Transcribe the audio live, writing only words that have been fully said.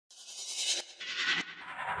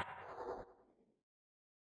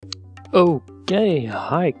Okay,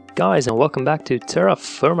 hi guys and welcome back to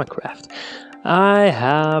TerraFirmaCraft. I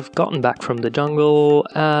have gotten back from the jungle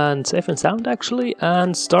and safe and sound actually,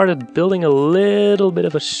 and started building a little bit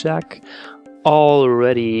of a shack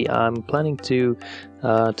already. I'm planning to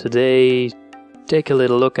today take a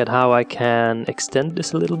little look at how I can extend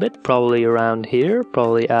this a little bit, probably around here,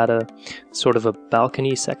 probably add a sort of a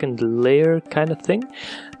balcony second layer kind of thing.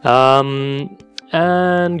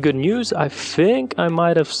 And good news, I think I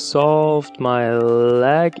might have solved my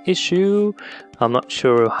lag issue. I'm not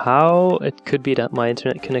sure how. It could be that my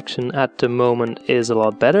internet connection at the moment is a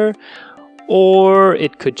lot better, or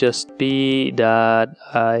it could just be that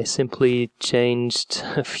I simply changed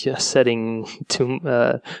a setting to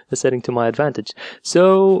my advantage.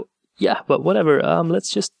 So yeah, but whatever.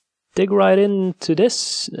 Let's just dig right into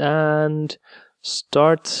this and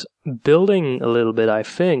start building a little bit, I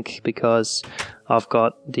think, because I've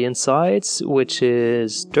got the insides, which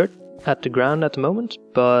is dirt at the ground at the moment,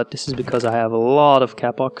 but this is because I have a lot of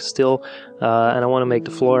kapok still, and I want to make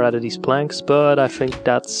the floor out of these planks, but I think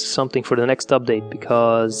that's something for the next update,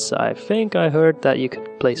 because I think I heard that you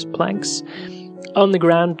could place planks on the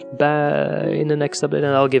ground in the next update, and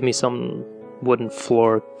that'll give me some wooden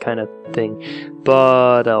floor kind of thing.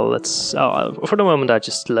 But for the moment I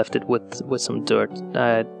just left it with some dirt.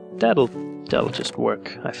 That'll just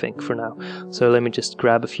work, I think, for now. So let me just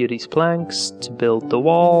grab a few of these planks to build the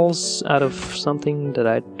walls out of something that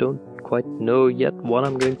I don't quite know yet what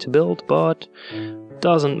I'm going to build, but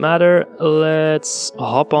doesn't matter. Let's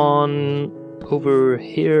hop on over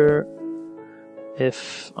here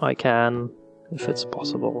if I can, if it's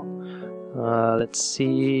possible. Let's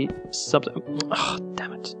see something. Oh,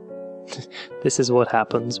 damn it. This is what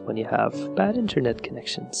happens when you have bad internet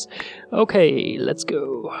connections. Okay, let's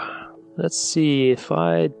go. Let's see if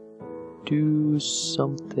I do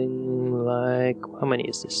something like, how many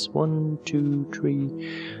is this? 1, 2,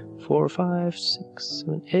 3, 4, 5, 6,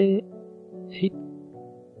 7, 8.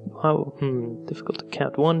 Wow, difficult to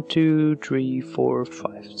count. 1, 2, 3, 4,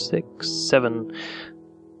 5, 6, 7.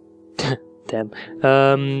 Damn.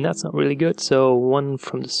 That's not really good. So one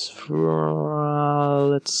from this.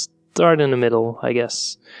 Let's start in the middle, I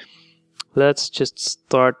guess. Let's just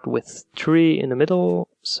start with 3 in the middle,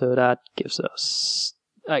 so that gives us,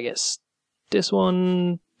 I guess, this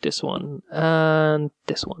one, and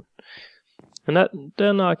this one. And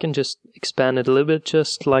then I can just expand it a little bit,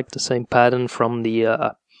 just like the same pattern from the,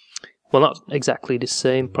 well, not exactly the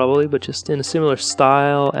same probably, but just in a similar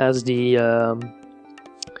style as the,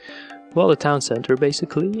 well, the town center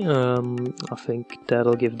basically. I think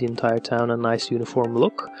that'll give the entire town a nice uniform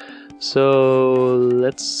look. So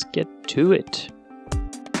let's get to it.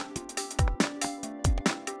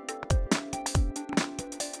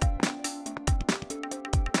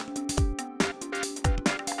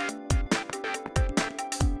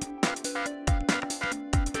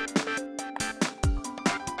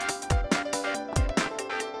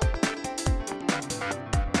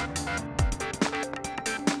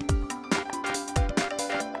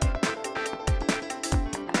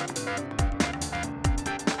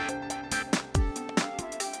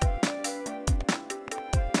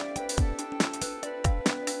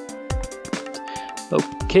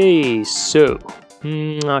 Okay, so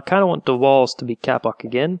I kind of want the walls to be kapok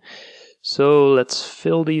again, so let's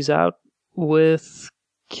fill these out with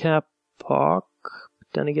kapok.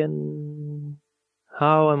 Then again,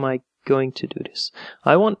 how am I going to do this?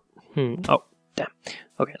 I want, oh damn,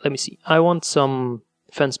 okay, let me see. I want some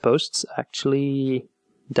fence posts actually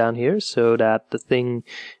down here so that the thing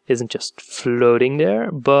isn't just floating there,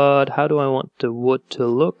 but how do I want the wood to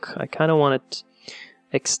look? I kind of want it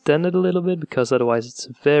extended a little bit, because otherwise it's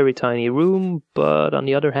a very tiny room, but on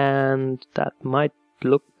the other hand that might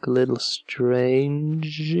look a little strange-ish.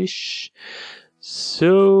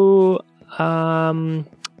 So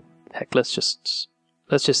heck, let's just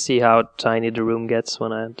see how tiny the room gets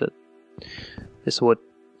when this wood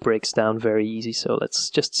breaks down very easy, so let's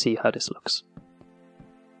just see how this looks.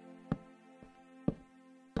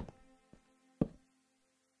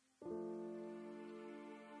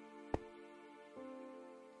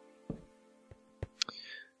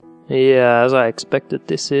 Yeah, as I expected,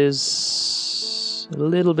 this is a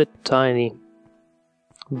little bit tiny.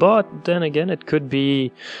 But then again, it could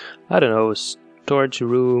be, I don't know, a storage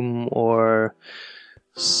room or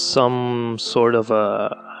some sort of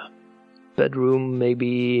a bedroom,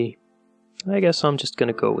 maybe. I guess I'm just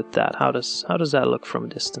gonna go with that. How does that look from a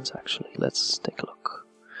distance, actually? Let's take a look.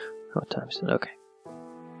 What time is it? Okay.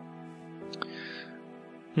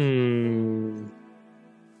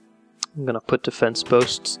 I'm gonna put the fence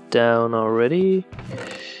posts down already,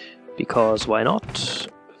 because why not?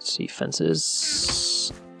 Let's see,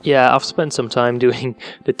 fences. Yeah, I've spent some time doing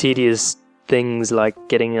the tedious things like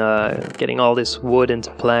getting all this wood into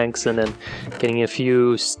planks and then getting a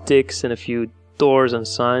few sticks and a few doors and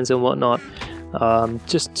signs and whatnot,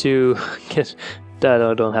 just to get that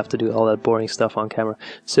I don't have to do all that boring stuff on camera.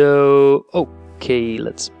 So, okay,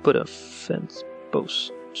 let's put a fence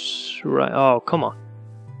post right. Oh, come on.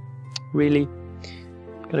 Really?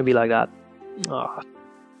 Gonna be like that? Oh,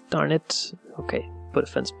 darn it. Okay, put a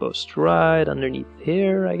fence post right underneath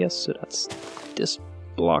here, I guess. So that's this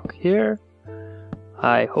block here.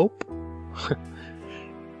 I hope.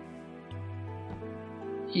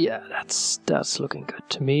 Yeah, that's looking good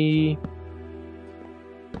to me.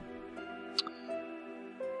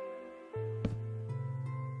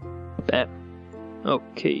 Bam.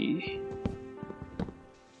 Okay.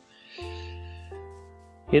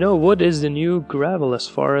 You know, wood is the new gravel as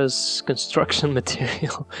far as construction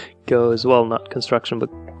material goes. Well, not construction, but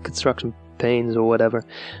construction paints or whatever.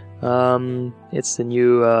 It's the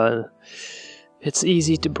new. It's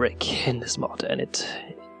easy to break in this mod, and it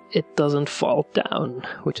doesn't fall down,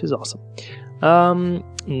 which is awesome.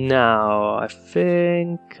 Now I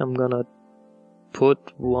think I'm gonna put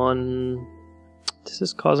one. This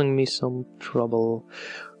is causing me some trouble.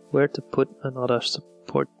 Where to put another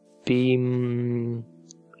support beam?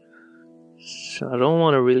 So I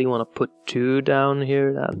don't really want to put two down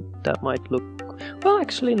here. That might look. Well,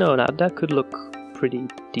 actually, no. That could look pretty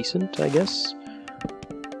decent, I guess.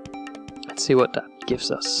 Let's see what that gives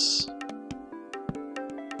us.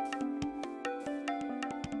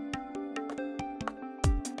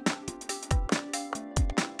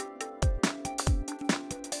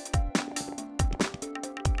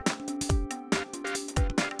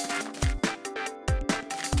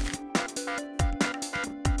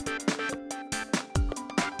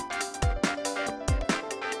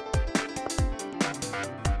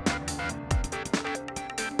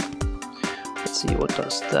 See, what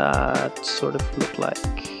does that sort of look like?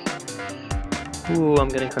 Ooh, I'm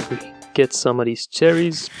getting hungry. Get some of these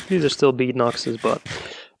cherries. These are still bead noxes, but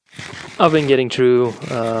I've been getting through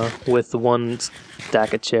with one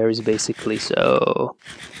stack of cherries basically, so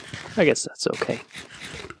I guess that's okay.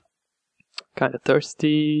 Kind of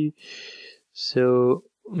thirsty. So,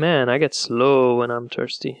 man, I get slow when I'm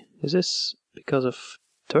thirsty. Is this because of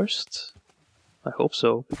thirst? I hope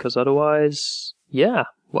so, because otherwise, yeah.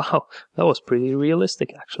 Wow, that was pretty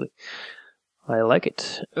realistic actually. I like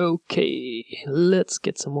it. Okay, let's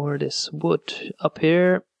get some more of this wood up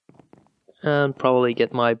here. And probably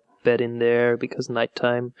get my bed in there because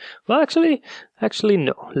nighttime... Well, actually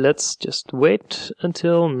no. Let's just wait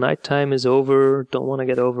until nighttime is over. Don't want to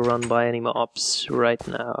get overrun by any mobs right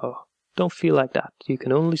now. Don't feel like that. You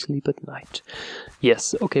can only sleep at night.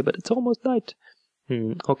 Yes, okay, but it's almost night.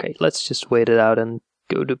 Okay, let's just wait it out and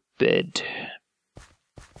go to bed.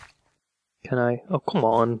 Can I? Oh, come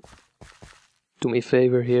on. Do me a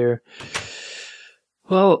favor here.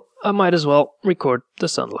 Well, I might as well record the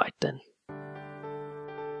sunlight then.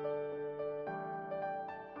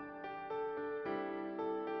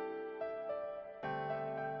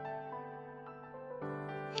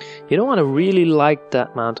 You know what? I really like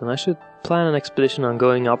that mountain. I should plan an expedition on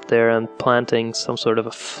going up there and planting some sort of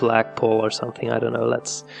a flagpole or something. I don't know.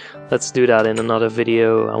 Let's do that in another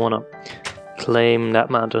video. I want to claim that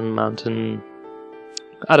mountain.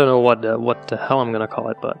 I don't know what the hell I'm gonna call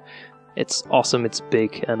it, but it's awesome. It's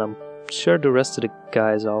big, and I'm sure the rest of the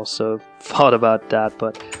guys also thought about that.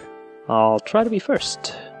 But I'll try to be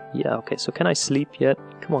first. Yeah. Okay. So can I sleep yet?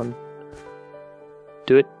 Come on.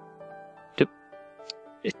 Do it. Do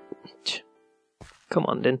it. Come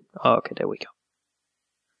on then. Oh, okay. There we go.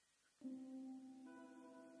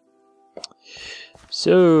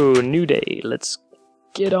 So new day. Let's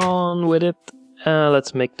get on with it.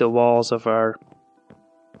 Let's make the walls of our...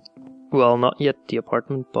 Well, not yet the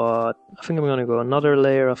apartment, but I think I'm gonna go another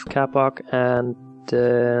layer of Kapok, and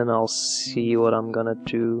then I'll see what I'm gonna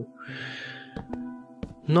do.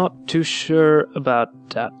 Not too sure about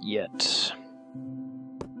that yet.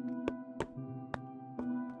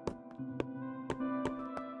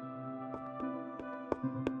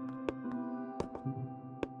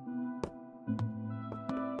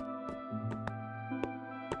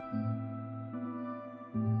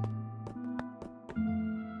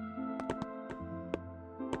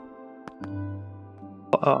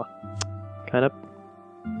 Kind of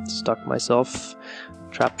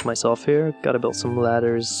trapped myself here. Gotta build some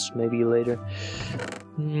ladders, maybe later.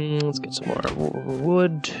 Let's get some more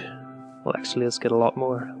wood. Well, actually, let's get a lot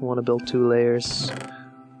more. I want to build 2 layers.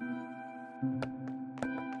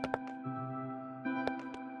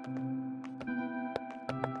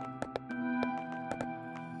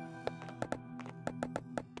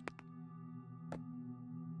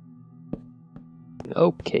 crafting.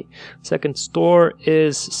 Okay, second store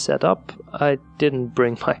is set up. I didn't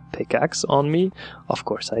bring my pickaxe on me. Of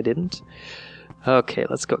course I didn't. Okay,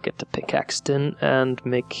 let's go get the pickaxe then and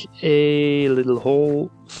make a little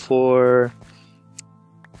hole for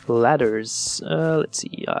ladders. Let's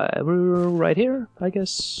see, right here, I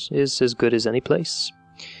guess, is as good as any place.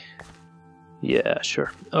 Yeah,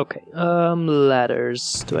 sure. Okay,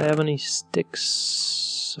 ladders. Do I have any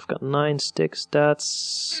sticks? I've got 9 sticks.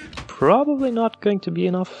 That's probably not going to be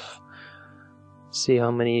enough. Let's see how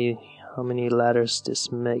many ladders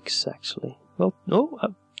this makes, actually. Well, no,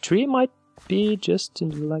 3 might be just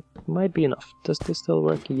might be enough. Does this still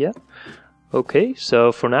work? Yeah. Okay,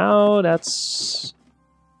 so for now that's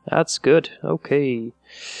good. Okay,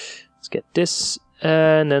 let's get this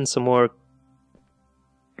and then some more.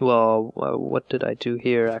 Well, what did I do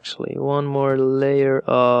here actually? One more layer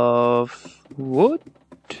of wood.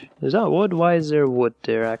 Is that wood? Why is there wood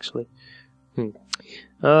there actually? I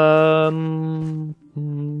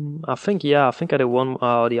think I did one.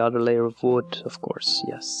 The other layer of wood, of course.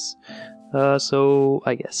 Yes. So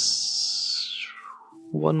I guess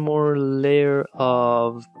one more layer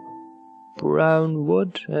of brown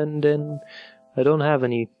wood, and then I don't have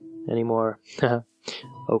any more.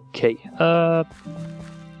 Okay.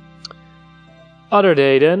 Other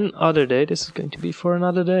day then. Other day. This is going to be for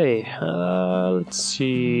another day. Let's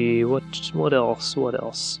see. What else? What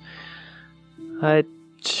else? I'm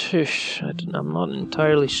not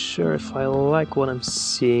entirely sure if I like what I'm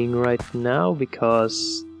seeing right now,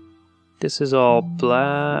 because this is all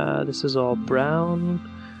black, this is all brown,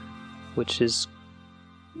 which is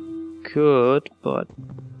good, but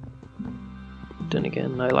then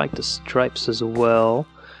again, I like the stripes as well.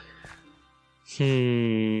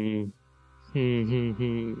 Gotta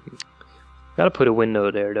put a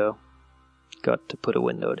window there, though. Got to put a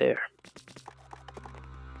window there.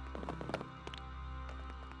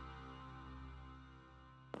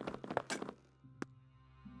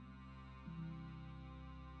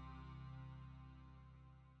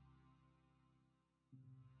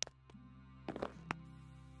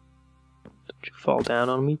 Fall down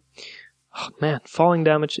on me. Oh man, falling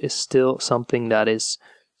damage is still something that is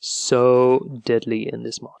so deadly in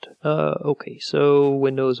this mod. Okay, so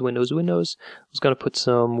windows. I was gonna put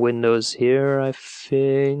some windows here, I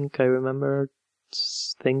think. I remember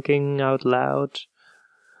thinking out loud.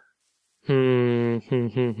 How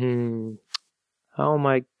am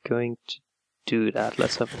I going to do that?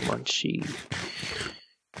 Let's have a munchie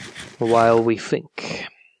while we think.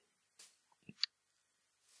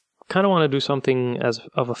 Kind of want to do something as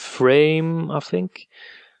of a frame, I think.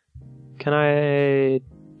 Can I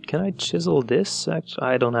chisel this? Actually,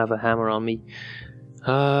 I don't have a hammer on me.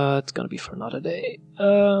 It's gonna be for another day.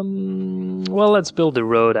 Well, let's build a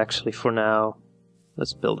road actually for now.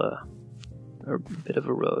 Let's build a bit of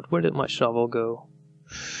a road. Where did my shovel go?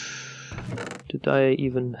 Did I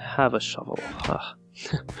even have a shovel?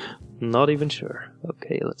 Not even sure.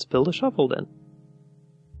 Okay, let's build a shovel then.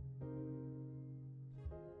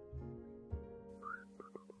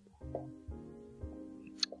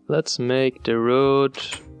 Let's make the road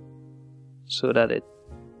so that it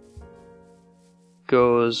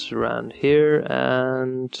goes around here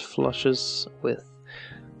and flushes with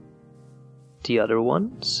the other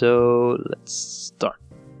one. So let's start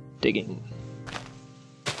digging.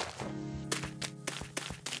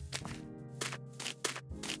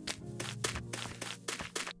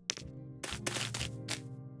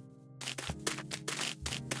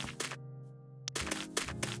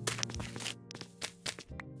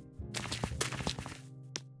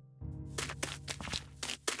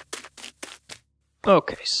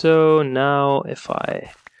 Okay, so now if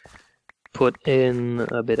I put in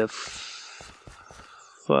a bit of,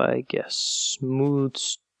 I guess, smooth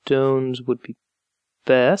stones would be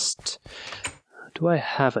best. Do I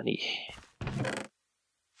have any?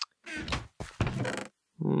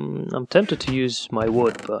 I'm tempted to use my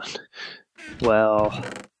wood, but, well,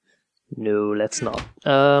 no, let's not.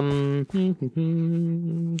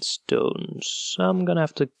 Stones. I'm gonna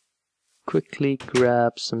have to quickly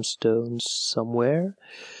grab some stones somewhere.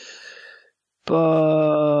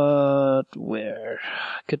 But where?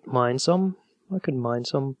 I could mine some.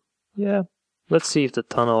 Yeah. Let's see if the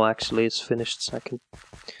tunnel actually is finished so I can...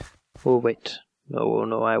 Oh wait.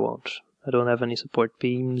 No, I won't. I don't have any support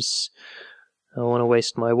beams. I don't want to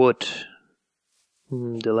waste my wood.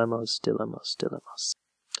 Dilemmas.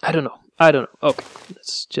 I don't know. Okay,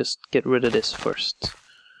 let's just get rid of this first.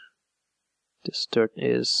 This dirt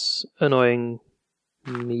is annoying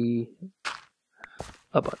me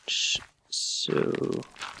a bunch. So...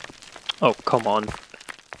 Oh, come on.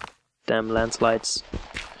 Damn landslides.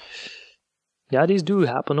 Yeah, these do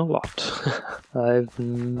happen a lot. I've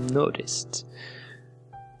noticed.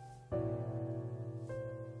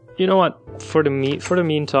 You know what? For the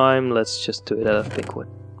meantime, let's just do it out of big wood.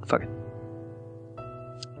 Fuck it.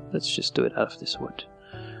 Let's just do it out of this wood.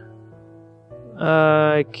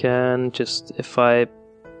 I can just, if I...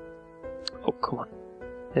 Oh, come on.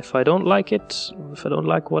 If I don't like it, if I don't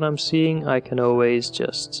like what I'm seeing, I can always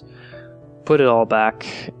just put it all back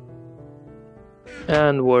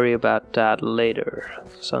and worry about that later.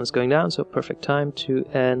 Sun's going down, so perfect time to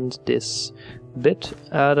end this bit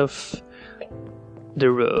out of the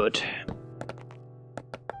road.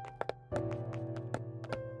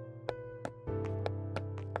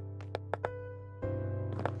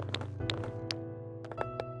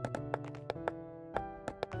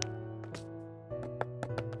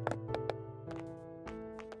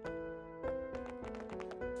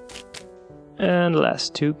 And the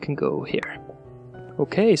last two can go here.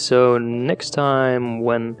 Okay, so next time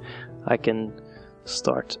when I can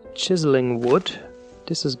start chiseling wood,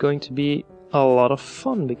 this is going to be a lot of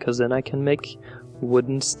fun, because then I can make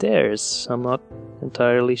wooden stairs. I'm not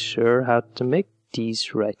entirely sure how to make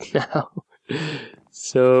these right now.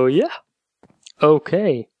 So yeah.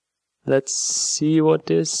 Okay, let's see what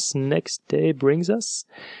this next day brings us.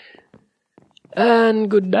 And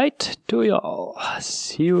good night to y'all.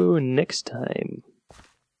 See you next time.